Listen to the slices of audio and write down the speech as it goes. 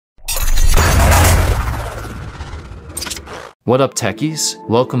What up, techies?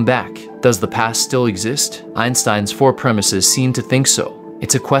 Welcome back. Does the past still exist? Einstein's four premises seem to think so.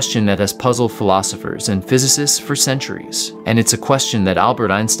 It's a question that has puzzled philosophers and physicists for centuries. And it's a question that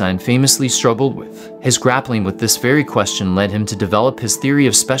Albert Einstein famously struggled with. His grappling with this very question led him to develop his theory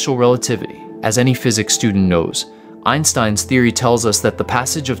of special relativity. As any physics student knows, Einstein's theory tells us that the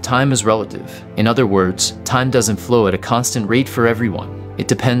passage of time is relative. In other words, time doesn't flow at a constant rate for everyone. It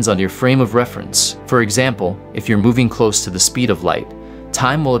depends on your frame of reference. For example, if you're moving close to the speed of light,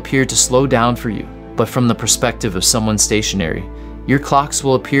 time will appear to slow down for you. But from the perspective of someone stationary, your clocks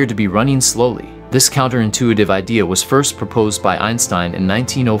will appear to be running slowly. This counterintuitive idea was first proposed by Einstein in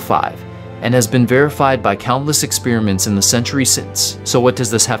 1905 and has been verified by countless experiments in the century since. So what does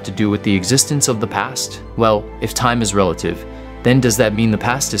this have to do with the existence of the past? Well, if time is relative, then does that mean the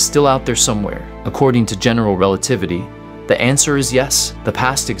past is still out there somewhere? According to general relativity, the answer is yes, the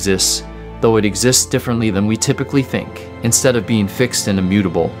past exists, though it exists differently than we typically think. Instead of being fixed and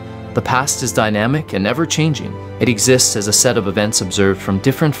immutable, the past is dynamic and ever-changing. It exists as a set of events observed from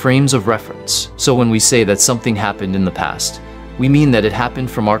different frames of reference. So when we say that something happened in the past, we mean that it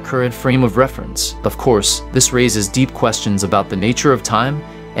happened from our current frame of reference. Of course, this raises deep questions about the nature of time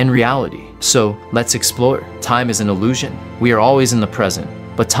and reality. So let's explore. Time is an illusion. We are always in the present.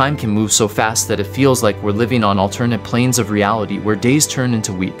 But time can move so fast that it feels like we're living on alternate planes of reality where days turn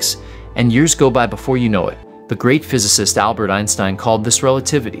into weeks, and years go by before you know it. The great physicist Albert Einstein called this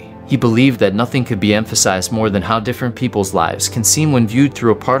relativity. He believed that nothing could be emphasized more than how different people's lives can seem when viewed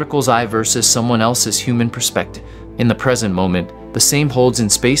through a particle's eye versus someone else's human perspective. In the present moment, the same holds in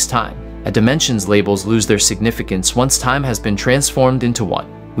space-time. A dimension's labels lose their significance once time has been transformed into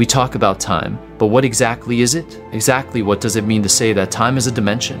one. We talk about time, but what exactly is it? Exactly what does it mean to say that time is a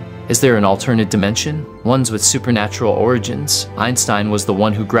dimension? Is there an alternate dimension? Ones with supernatural origins? Einstein was the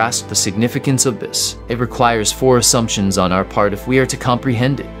one who grasped the significance of this. It requires four assumptions on our part if we are to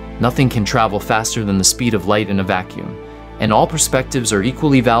comprehend it. Nothing can travel faster than the speed of light in a vacuum, and all perspectives are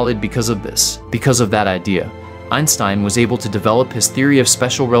equally valid because of this. Because of that idea, Einstein was able to develop his theory of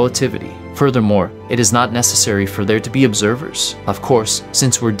special relativity. Furthermore, it is not necessary for there to be observers. Of course,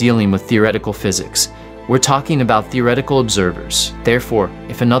 since we're dealing with theoretical physics, we're talking about theoretical observers. Therefore,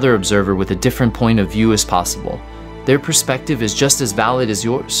 if another observer with a different point of view is possible, their perspective is just as valid as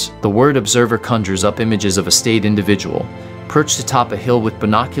yours. The word observer conjures up images of a staid individual, perched atop a hill with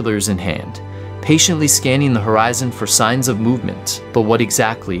binoculars in hand, patiently scanning the horizon for signs of movement. But what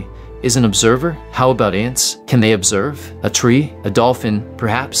exactly is an observer? How about ants? Can they observe? A tree? A dolphin?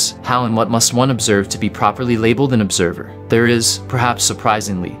 Perhaps? How and what must one observe to be properly labeled an observer? There is, perhaps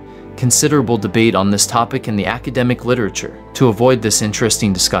surprisingly, considerable debate on this topic in the academic literature. To avoid this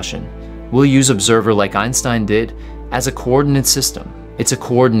interesting discussion, we'll use observer like Einstein did as a coordinate system. It's a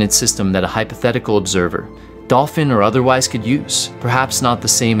coordinate system that a hypothetical observer, dolphin or otherwise, could use. Perhaps not the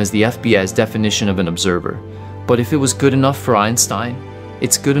same as the FBI's definition of an observer, but if it was good enough for Einstein,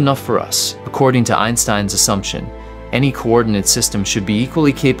 it's good enough for us. According to Einstein's assumption, any coordinate system should be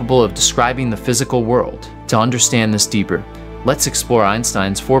equally capable of describing the physical world. To understand this deeper, let's explore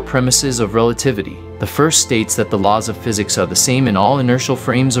Einstein's four premises of relativity. The first states that the laws of physics are the same in all inertial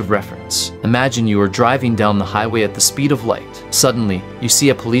frames of reference. Imagine you are driving down the highway at the speed of light. Suddenly, you see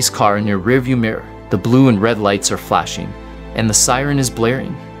a police car in your rearview mirror. The blue and red lights are flashing, and the siren is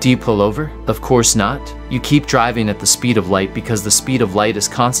blaring. Do you pull over? Of course not. You keep driving at the speed of light because the speed of light is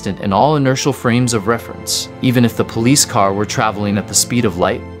constant in all inertial frames of reference. Even if the police car were traveling at the speed of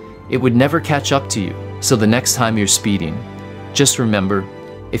light, it would never catch up to you. So the next time you're speeding, just remember,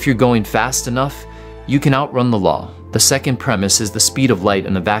 if you're going fast enough, you can outrun the law. The second premise is the speed of light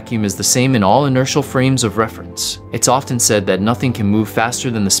in a vacuum is the same in all inertial frames of reference. It's often said that nothing can move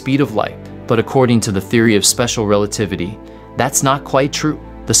faster than the speed of light, but according to the theory of special relativity, that's not quite true.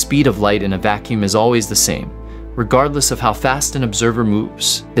 The speed of light in a vacuum is always the same, regardless of how fast an observer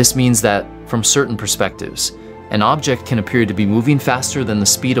moves. This means that, from certain perspectives, an object can appear to be moving faster than the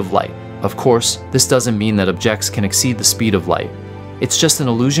speed of light. Of course, this doesn't mean that objects can exceed the speed of light. It's just an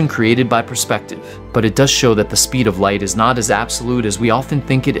illusion created by perspective, but it does show that the speed of light is not as absolute as we often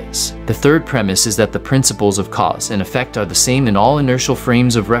think it is. The third premise is that the principles of cause and effect are the same in all inertial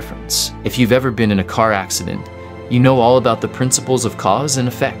frames of reference. If you've ever been in a car accident, you know all about the principles of cause and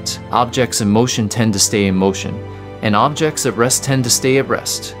effect. Objects in motion tend to stay in motion, and objects at rest tend to stay at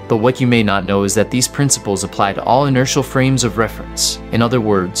rest. But what you may not know is that these principles apply to all inertial frames of reference. In other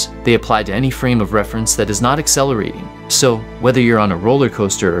words, they apply to any frame of reference that is not accelerating. So, whether you're on a roller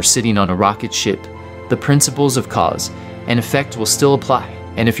coaster or sitting on a rocket ship, the principles of cause and effect will still apply.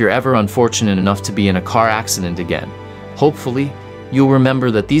 And if you're ever unfortunate enough to be in a car accident again, hopefully, you'll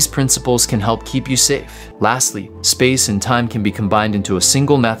remember that these principles can help keep you safe. Lastly, space and time can be combined into a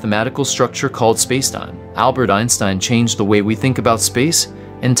single mathematical structure called spacetime. Albert Einstein changed the way we think about space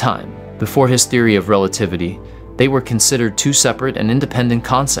and time. Before his theory of relativity, they were considered two separate and independent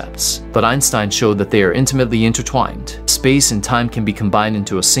concepts, but Einstein showed that they are intimately intertwined. Space and time can be combined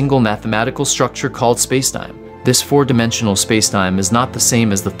into a single mathematical structure called spacetime. This four-dimensional spacetime is not the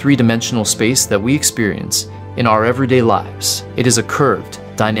same as the three-dimensional space that we experience in our everyday lives. It is a curved,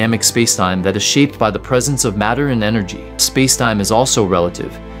 dynamic spacetime that is shaped by the presence of matter and energy. Spacetime is also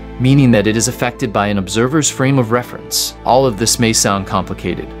relative, meaning that it is affected by an observer's frame of reference. All of this may sound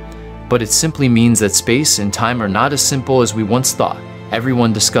complicated, but it simply means that space and time are not as simple as we once thought.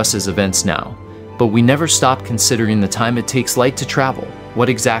 Everyone discusses events now, but we never stop considering the time it takes light to travel. What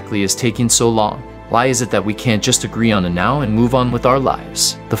exactly is taking so long? Why is it that we can't just agree on a now and move on with our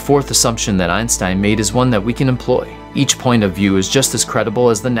lives? The fourth assumption that Einstein made is one that we can employ. Each point of view is just as credible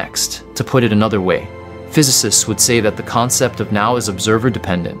as the next. To put it another way, physicists would say that the concept of now is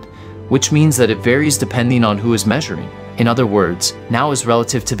observer-dependent, which means that it varies depending on who is measuring. In other words, now is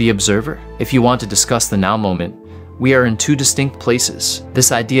relative to the observer. If you want to discuss the now moment, we are in two distinct places.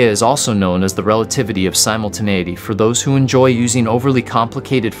 This idea is also known as the relativity of simultaneity for those who enjoy using overly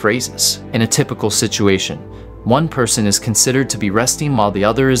complicated phrases. In a typical situation, one person is considered to be resting while the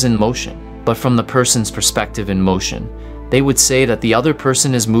other is in motion. But from the person's perspective in motion, they would say that the other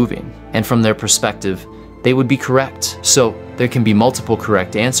person is moving, and from their perspective, they would be correct. So, there can be multiple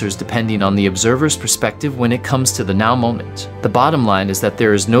correct answers depending on the observer's perspective when it comes to the now moment. The bottom line is that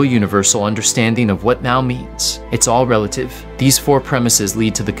there is no universal understanding of what now means. It's all relative. These four premises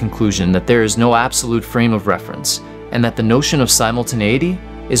lead to the conclusion that there is no absolute frame of reference, and that the notion of simultaneity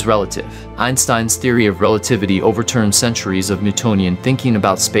is relative. Einstein's theory of relativity overturned centuries of Newtonian thinking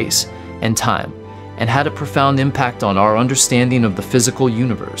about space and time, and had a profound impact on our understanding of the physical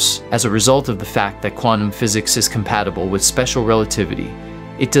universe. As a result of the fact that quantum physics is compatible with special relativity,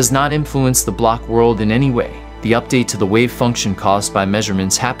 it does not influence the block world in any way. The update to the wave function caused by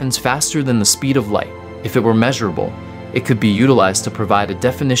measurements happens faster than the speed of light. If it were measurable, it could be utilized to provide a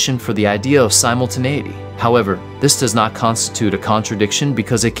definition for the idea of simultaneity. However, this does not constitute a contradiction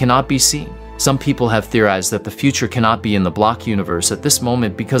because it cannot be seen. Some people have theorized that the future cannot be in the block universe at this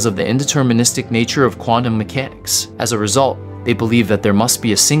moment because of the indeterministic nature of quantum mechanics. As a result, they believe that there must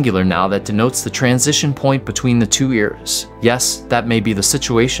be a singular now that denotes the transition point between the two eras. Yes, that may be the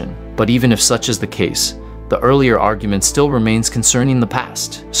situation, but even if such is the case, the earlier argument still remains concerning the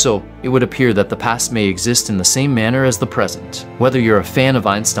past. So, it would appear that the past may exist in the same manner as the present. Whether you're a fan of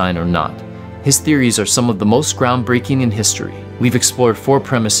Einstein or not, his theories are some of the most groundbreaking in history. We've explored four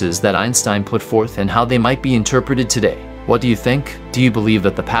premises that Einstein put forth and how they might be interpreted today. What do you think? Do you believe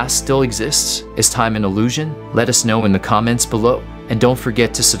that the past still exists? Is time an illusion? Let us know in the comments below. And don't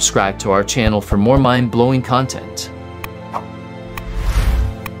forget to subscribe to our channel for more mind-blowing content.